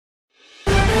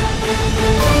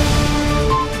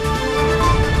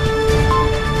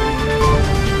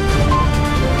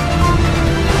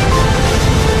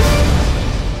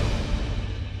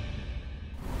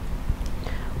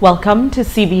Welcome to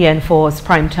CBN4's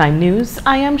Primetime News.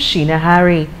 I am Sheena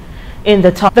Harry. In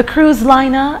the top, the cruise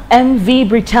liner MV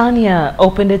Britannia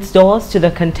opened its doors to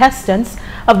the contestants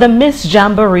of the Miss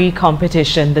Jamboree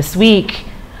competition this week.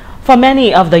 For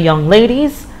many of the young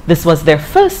ladies, this was their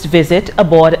first visit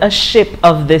aboard a ship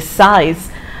of this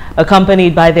size.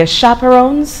 Accompanied by their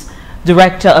chaperones,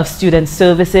 Director of Student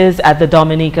Services at the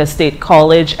Dominica State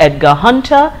College, Edgar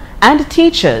Hunter, and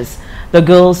teachers, the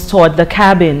girls toured the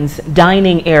cabins,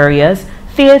 dining areas,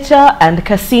 theater, and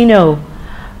casino.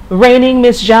 Reigning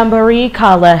Miss Jamboree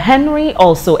Carla Henry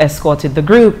also escorted the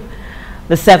group.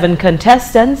 The 7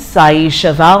 contestants,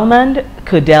 Saisha Valmond,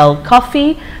 Kudel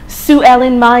Coffey, Sue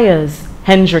Ellen Myers,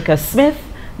 Hendrika Smith,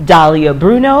 Dahlia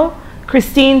Bruno,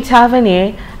 Christine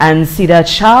Tavernier, and Sida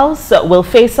Charles will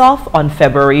face off on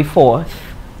February 4th.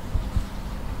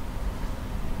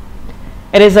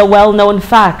 It is a well-known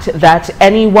fact that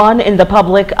anyone in the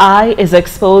public eye is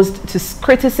exposed to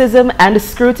criticism and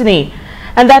scrutiny,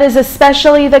 and that is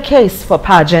especially the case for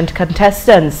pageant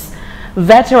contestants.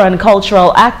 Veteran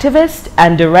cultural activist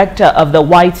and director of the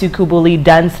Y2 Kubuli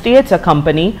Dance Theatre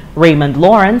Company, Raymond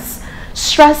Lawrence,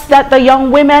 stressed that the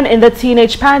young women in the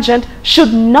teenage pageant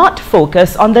should not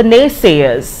focus on the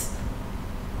naysayers.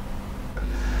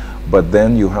 But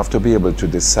then you have to be able to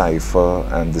decipher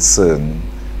and discern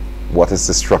what is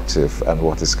destructive and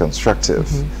what is constructive.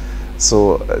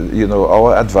 So, you know,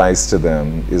 our advice to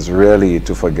them is really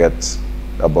to forget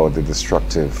about the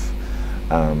destructive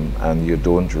and you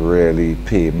don't really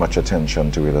pay much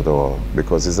attention to it at all,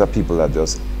 because these are people that are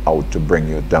just out to bring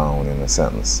you down in a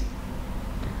sense.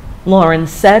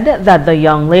 Lawrence said that the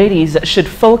young ladies should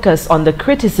focus on the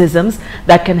criticisms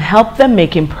that can help them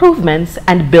make improvements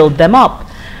and build them up.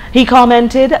 He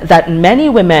commented that many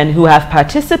women who have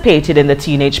participated in the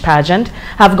teenage pageant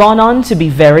have gone on to be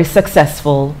very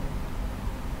successful.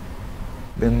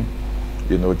 Been,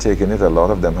 you know, taking it, a lot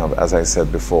of them have, as I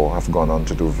said before, have gone on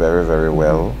to do very, very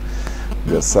well.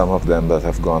 There's some of them that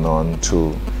have gone on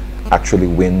to actually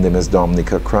win the Miss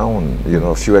Dominica crown. You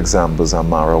know, a few examples are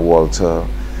Mara Walter,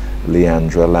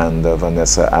 Leandra Landa,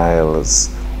 Vanessa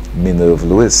Isles, Minerve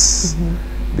Lewis.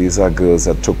 These are girls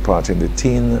that took part in the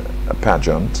teen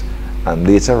pageant and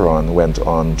later on went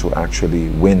on to actually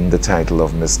win the title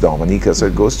of Miss Dominica. So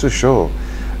it goes to show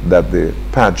that the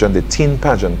pageant, the teen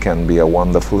pageant, can be a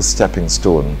wonderful stepping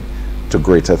stone to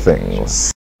greater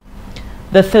things.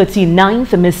 The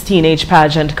 39th Miss Teenage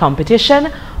Pageant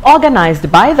competition, organized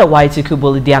by the Y2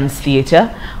 Kubuli Dance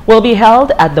Theatre, will be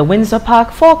held at the Windsor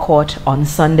Park forecourt on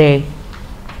Sunday.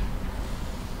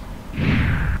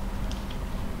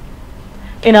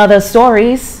 In other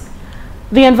stories,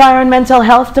 the Environmental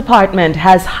Health Department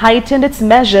has heightened its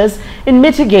measures in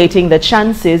mitigating the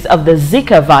chances of the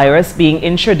Zika virus being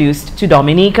introduced to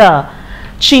Dominica.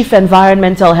 Chief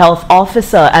Environmental Health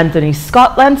Officer Anthony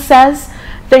Scotland says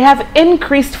they have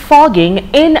increased fogging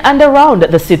in and around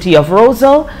the city of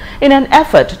Roseau in an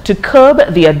effort to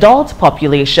curb the adult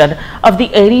population of the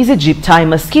Aedes aegypti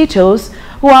mosquitoes,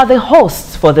 who are the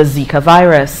hosts for the Zika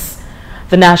virus.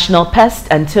 The National Pest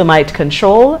and Termite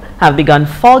Control have begun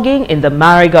fogging in the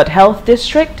Marigot Health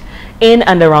District, in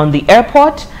and around the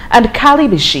airport, and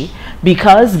Calibishi,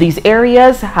 because these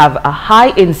areas have a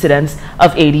high incidence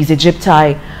of Aedes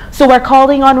aegypti. So we're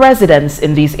calling on residents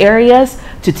in these areas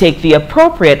to take the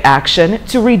appropriate action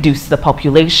to reduce the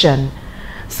population.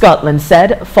 Scotland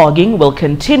said fogging will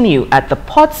continue at the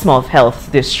Portsmouth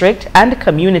Health District and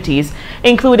communities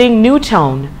including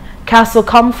Newtown, Castle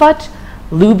Comfort,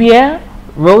 Loubier,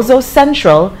 Roseau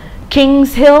Central,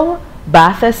 Kings Hill,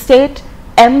 Bath Estate,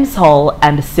 Ems Hall,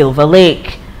 and Silver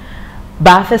Lake.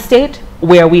 Bath Estate,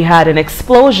 where we had an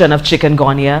explosion of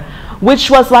chikungunya, which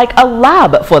was like a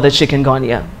lab for the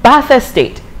chikungunya. Bath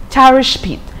Estate, Tarish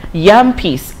Pete,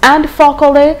 Yampiece, and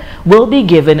Fokole will be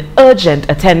given urgent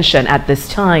attention at this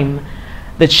time.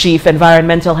 The Chief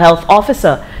Environmental Health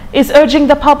Officer is urging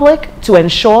the public to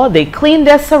ensure they clean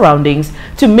their surroundings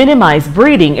to minimize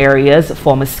breeding areas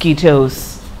for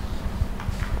mosquitoes.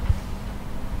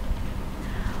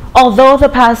 Although the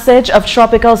passage of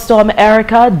Tropical Storm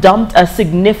Erica dumped a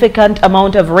significant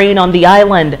amount of rain on the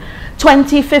island,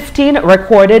 2015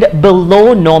 recorded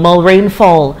below normal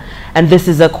rainfall. And this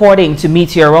is according to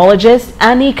meteorologist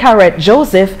Annie Carrett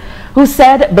Joseph, who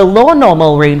said below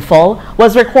normal rainfall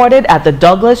was recorded at the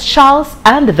Douglas Charles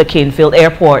and the Canefield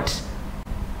Airport.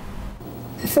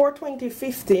 For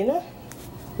 2015,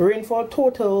 rainfall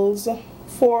totals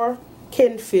for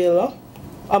Canefield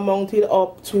amounted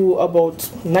up to about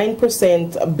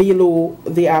 9% below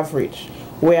the average,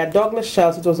 where at Douglas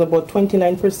Charles it was about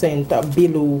 29%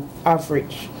 below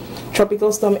average.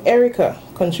 Tropical Storm Erica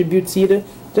contributed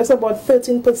just about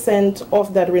 13%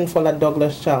 of that rainfall at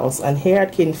Douglas Charles, and here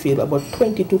at Kingsfield, about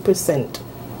 22%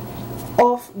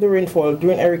 of the rainfall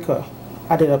during Erica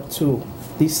added up to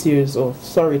this year's,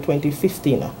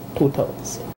 2015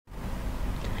 totals.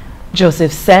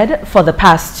 Joseph said for the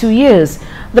past 2 years,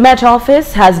 the Met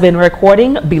Office has been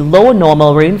recording below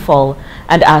normal rainfall,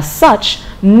 and as such,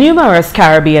 numerous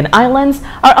Caribbean islands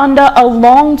are under a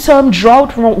long-term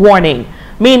drought warning,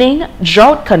 meaning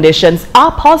drought conditions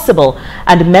are possible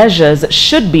and measures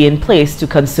should be in place to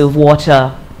conserve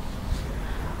water.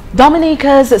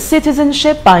 Dominica's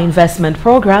Citizenship by Investment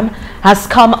program has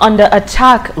come under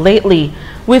attack lately,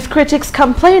 with critics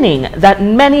complaining that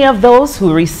many of those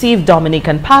who receive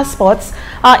Dominican passports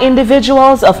are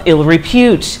individuals of ill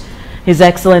repute. His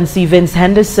Excellency Vince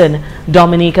Henderson,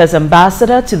 Dominica's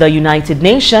ambassador to the United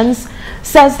Nations,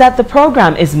 says that the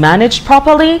program is managed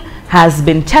properly, has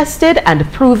been tested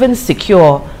and proven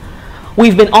secure.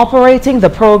 We've been operating the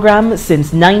program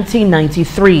since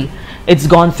 1993. It's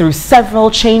gone through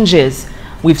several changes.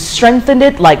 We've strengthened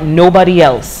it like nobody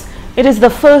else. It is the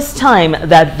first time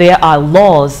that there are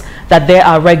laws, that there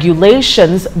are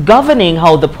regulations governing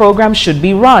how the program should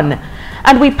be run.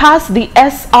 And we passed the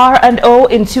SR&O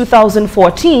in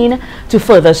 2014 to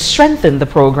further strengthen the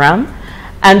program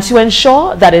and to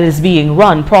ensure that it is being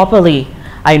run properly.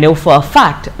 I know for a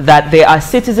fact that there are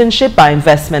citizenship by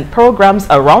investment programs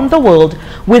around the world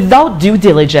without due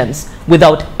diligence,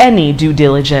 without any due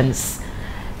diligence.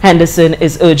 Henderson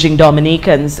is urging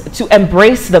Dominicans to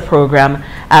embrace the program,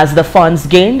 as the funds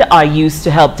gained are used to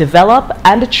help develop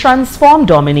and transform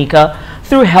Dominica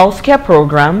through healthcare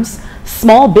programs,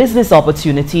 small business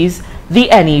opportunities, the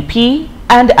NEP,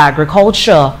 and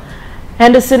agriculture.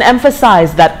 Henderson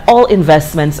emphasized that all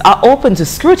investments are open to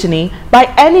scrutiny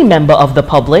by any member of the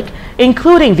public,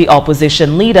 including the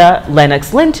opposition leader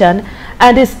Lennox Linton,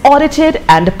 and is audited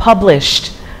and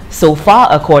published. So far,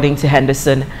 according to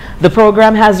Henderson, the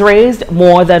program has raised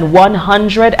more than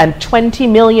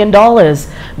 $120 million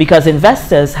because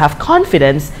investors have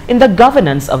confidence in the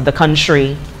governance of the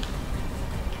country.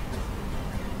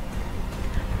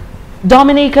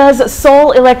 Dominica's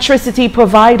sole electricity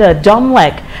provider,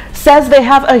 Domlec, says they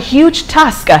have a huge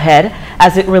task ahead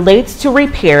as it relates to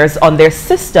repairs on their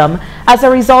system as a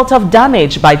result of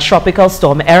damage by Tropical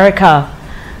Storm Erica.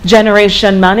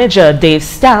 Generation manager Dave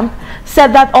Stamp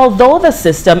said that although the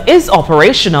system is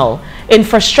operational,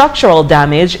 infrastructural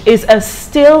damage is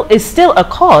still a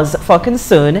cause for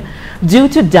concern due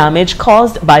to damage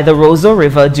caused by the Roseau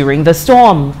River during the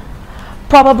storm.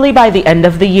 Probably by the end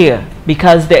of the year,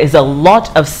 because there is a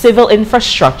lot of civil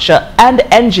infrastructure and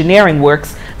engineering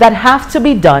works that have to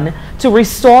be done to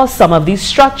restore some of these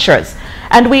structures,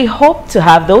 and we hope to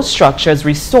have those structures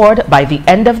restored by the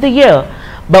end of the year,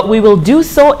 but we will do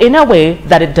so in a way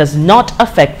that it does not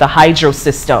affect the hydro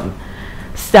system.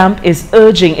 Stamp is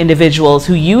urging individuals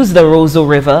who use the Roseau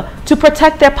River to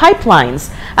protect their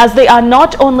pipelines, as they are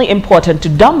not only important to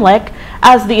Domlec,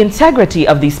 as the integrity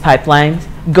of these pipelines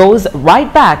goes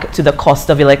right back to the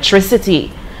cost of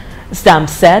electricity. Stamp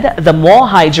said the more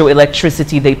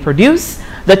hydroelectricity they produce,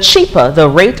 the cheaper the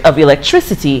rate of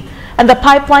electricity, and the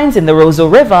pipelines in the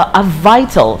Roseau River are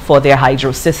vital for their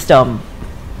hydro system.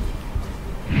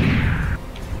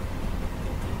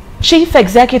 Chief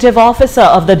Executive Officer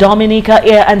of the Dominica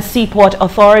Air and Seaport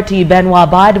Authority, Benoit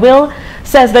Badwill,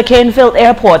 says the Kingsfield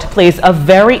Airport plays a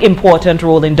very important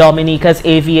role in Dominica's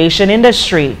aviation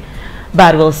industry.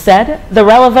 Badwill said the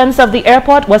relevance of the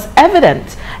airport was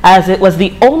evident, as it was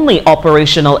the only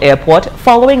operational airport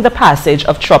following the passage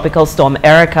of Tropical Storm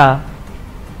Erica.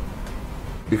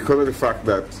 Because of the fact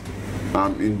that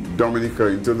in Dominica,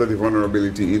 in terms of the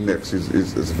vulnerability index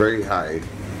is very high,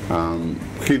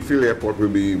 Kingsfield Airport will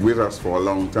be with us for a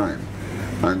long time.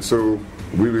 And so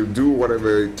we will do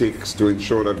whatever it takes to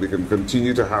ensure that we can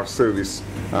continue to have service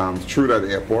through that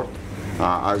airport.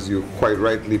 As you quite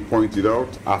rightly pointed out,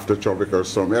 after Tropical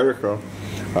Storm Erica,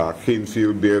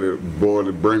 Kingsfield bore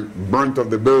the brunt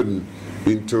of the burden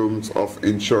in terms of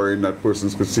ensuring that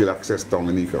persons could still access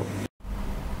Dominica.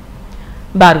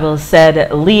 Badwill said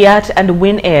Liat and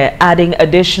Win Air adding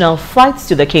additional flights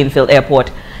to the Kingsfield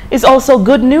Airport is also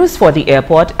good news for the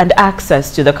airport and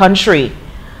access to the country.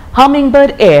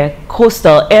 Hummingbird Air,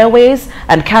 Coastal Airways,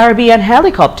 and Caribbean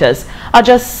Helicopters are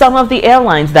just some of the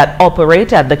airlines that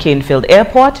operate at the Kingsfield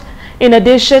Airport, in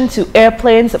addition to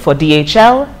airplanes for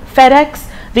DHL, FedEx,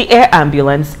 the Air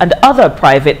Ambulance, and other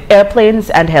private airplanes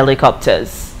and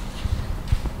helicopters.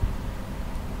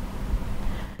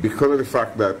 Because of the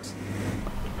fact that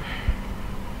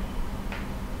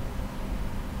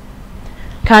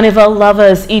Carnival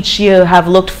lovers each year have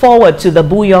looked forward to the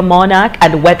Bouillon Monarch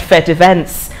and Wet Fete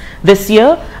events. This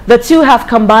year, the two have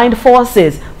combined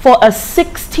forces for a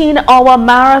 16-hour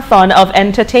marathon of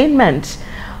entertainment.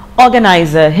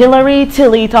 Organizer Hilary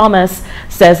Tilly Thomas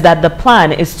says that the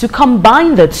plan is to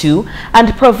combine the two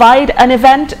and provide an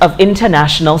event of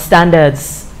international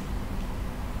standards.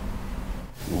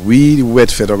 We, the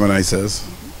Wet Fed organizers,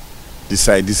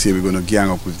 decide this year we're going to gang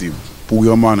up with the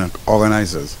Bouillon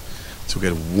organizers to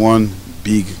get one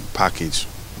big package,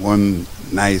 one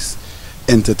nice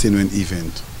entertainment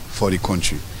event for the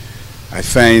country. I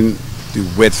find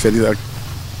the Wet Fed is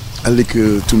a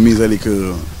little, to me, is a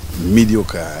little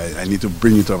mediocre. I need to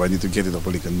bring it up, I need to get it up a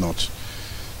little notch.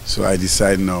 So I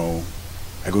decide now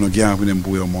I'm going to gang up with them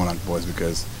Bouillon Monarch boys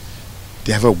because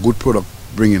they have a good product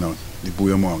bringing on, the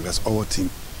Bouillon Monarch. That's our team.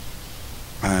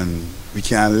 And we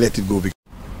can't let it go.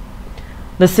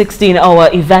 The 16-hour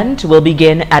event will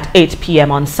begin at 8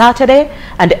 p.m. on Saturday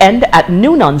and end at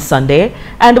noon on Sunday,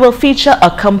 and will feature a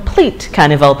complete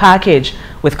carnival package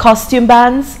with costume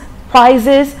bands,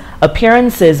 prizes,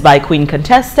 appearances by Queen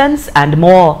contestants, and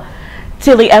more.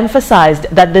 Tilly emphasized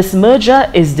that this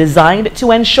merger is designed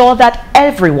to ensure that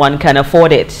everyone can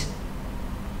afford it.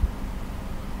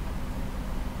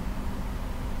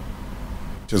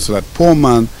 Just so that poor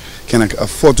man can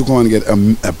afford to go and get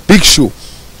a big show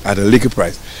at a liquor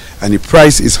price, and the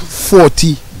price is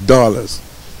 $40.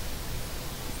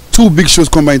 Two big shows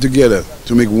combined together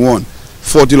to make one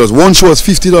 $40. One show is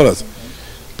 $50,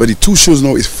 but the two shows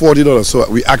now is $40. So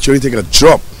we actually take a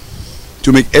drop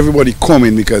to make everybody come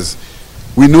in because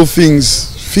we know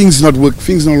things not work,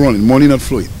 things not running, money not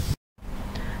flowing.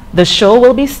 The show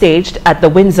will be staged at the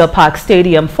Windsor Park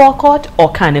Stadium forecourt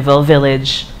or Carnival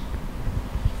Village.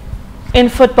 In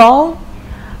football,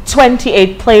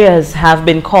 28 players have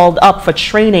been called up for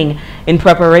training in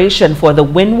preparation for the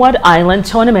Windward Island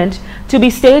tournament to be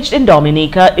staged in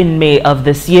Dominica in May of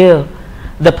this year.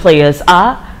 The players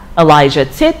are Elijah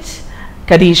Titt,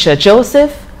 Kadisha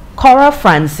Joseph, Cora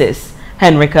Francis,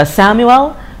 Henrika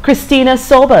Samuel, Christina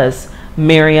Sobers,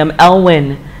 Miriam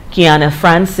Elwin, Kiana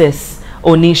Francis,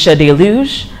 Onisha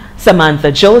Deluge,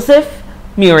 Samantha Joseph,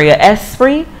 Muria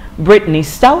Esprit, Brittany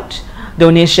Stout,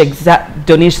 Donish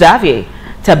Xavier,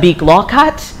 Tabik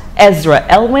Lockhart, Ezra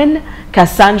Elwin,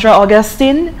 Cassandra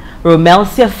Augustine,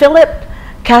 Romelsia Philip,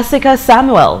 Cassica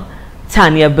Samuel,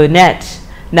 Tanya Burnett,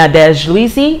 Nadej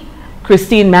Luisi,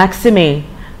 Christine Maxime,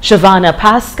 Shavana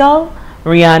Pascal,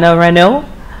 Rihanna Renault,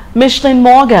 Micheline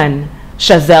Morgan,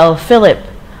 Chazelle Philip,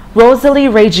 Rosalie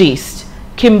Registe,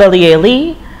 Kimberly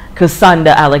Lee,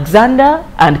 Cassandra Alexander,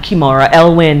 and Kimora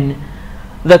Elwin.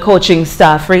 The coaching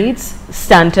staff reads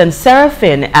Stanton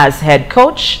Seraphin as head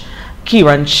coach,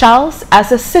 Kieran Charles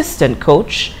as assistant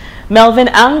coach, Melvin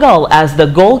Angle as the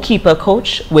goalkeeper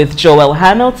coach with Joel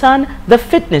Hamilton, the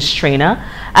fitness trainer,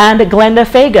 and Glenda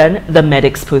Fagan, the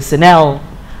medics personnel.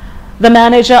 The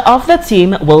manager of the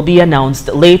team will be announced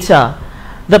later.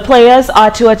 The players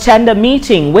are to attend a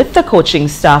meeting with the coaching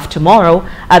staff tomorrow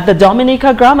at the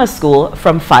Dominica Grammar School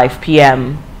from 5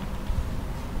 p.m.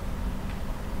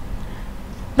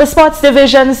 The Sports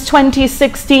Division's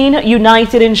 2016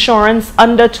 United Insurance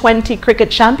Under-20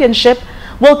 Cricket Championship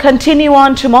will continue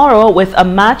on tomorrow with a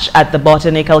match at the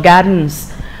Botanical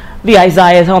Gardens. The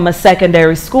Isaiah Thomas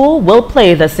Secondary School will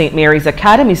play the St. Mary's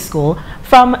Academy School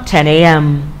from 10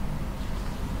 a.m.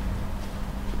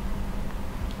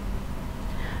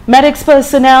 Medics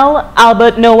personnel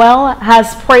Albert Noel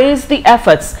has praised the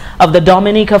efforts of the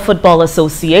Dominica Football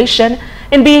Association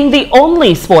in being the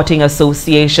only sporting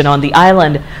association on the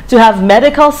island to have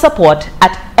medical support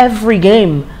at every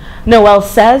game. Noel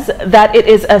says that it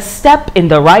is a step in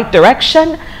the right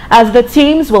direction as the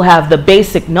teams will have the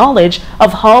basic knowledge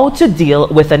of how to deal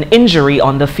with an injury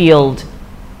on the field.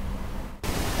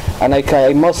 And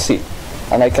I must say,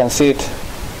 and I can say it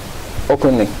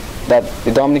openly, that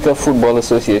the Dominica Football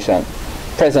Association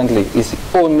presently is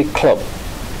the only club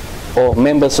or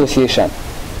member association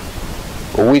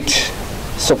which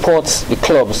supports the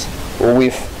clubs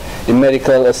with the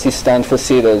medical assistant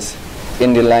facilitators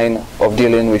in the line of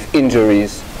dealing with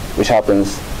injuries which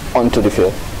happens onto the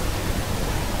field.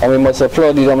 And we must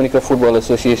applaud the Dominica Football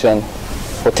Association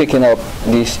for taking up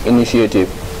this initiative.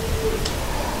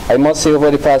 I must say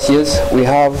over the past years we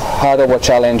have had our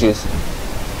challenges,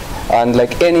 and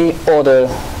like any other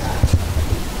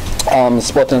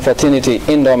sport and fraternity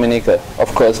in Dominica,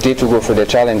 of course they too go through their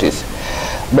challenges.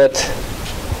 But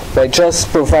by just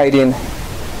providing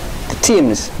the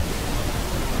teams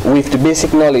with the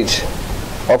basic knowledge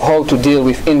of how to deal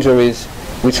with injuries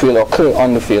which will occur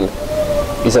on the field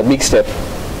is a big step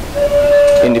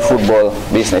in the football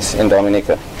business in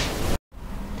Dominica.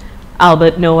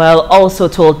 Albert Noel also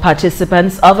told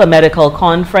participants of a medical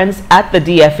conference at the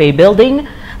DFA building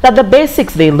that the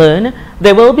basics they learn,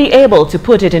 they will be able to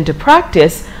put it into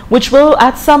practice, which will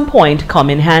at some point come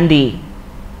in handy.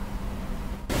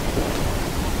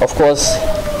 Of course,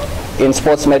 in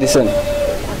sports medicine,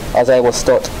 as I was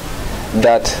taught,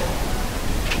 that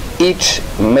each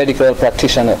medical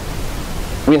practitioner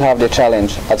will have the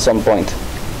challenge at some point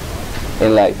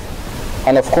in life.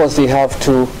 And of course, they have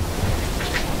to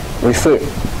refer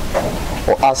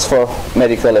or ask for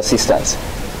medical assistance.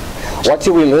 What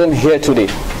you will learn here today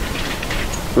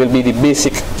will be the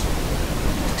basic,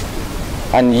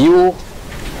 and you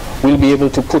will be able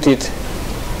to put it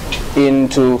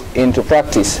into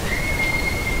practice.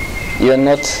 You're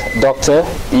not doctor,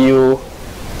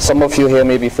 some of you here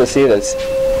may be first aiders,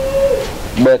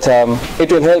 but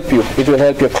it will help you, it will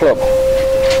help your club,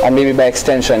 and maybe by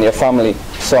extension your family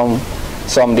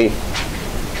someday.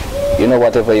 You know,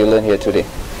 whatever you learn here today.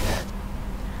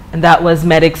 And that was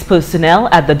medics personnel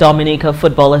at the Dominica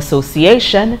Football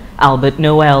Association, Albert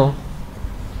Noel.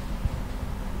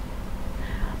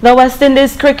 The West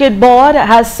Indies Cricket Board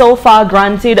has so far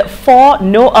granted 4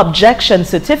 no-objection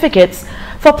certificates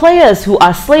for players who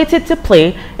are slated to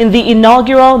play in the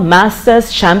inaugural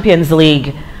Masters Champions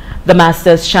League. The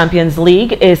Masters Champions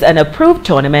League is an approved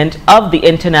tournament of the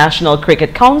International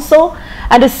Cricket Council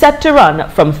and is set to run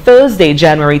from Thursday,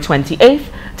 January 28th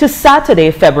to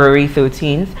Saturday, February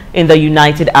 13th in the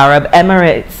United Arab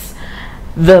Emirates.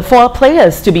 For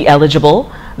players to be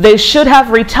eligible, they should have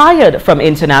retired from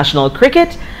international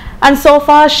cricket, and so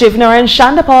far Shivnaren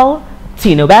Shandapal,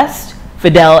 Tino Best,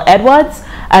 Fidel Edwards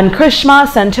and Krishma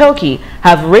Santoki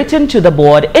have written to the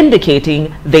board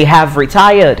indicating they have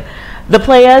retired. The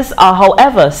players are,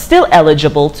 however, still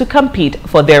eligible to compete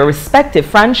for their respective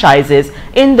franchises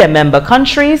in their member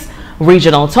countries,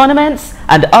 regional tournaments,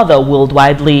 and other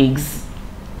worldwide leagues.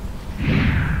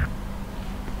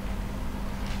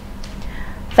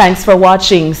 Thanks for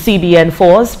watching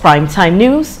CBN4's Primetime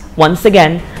News. Once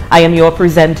again, I am your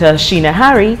presenter, Sheena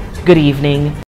Harry. Good evening.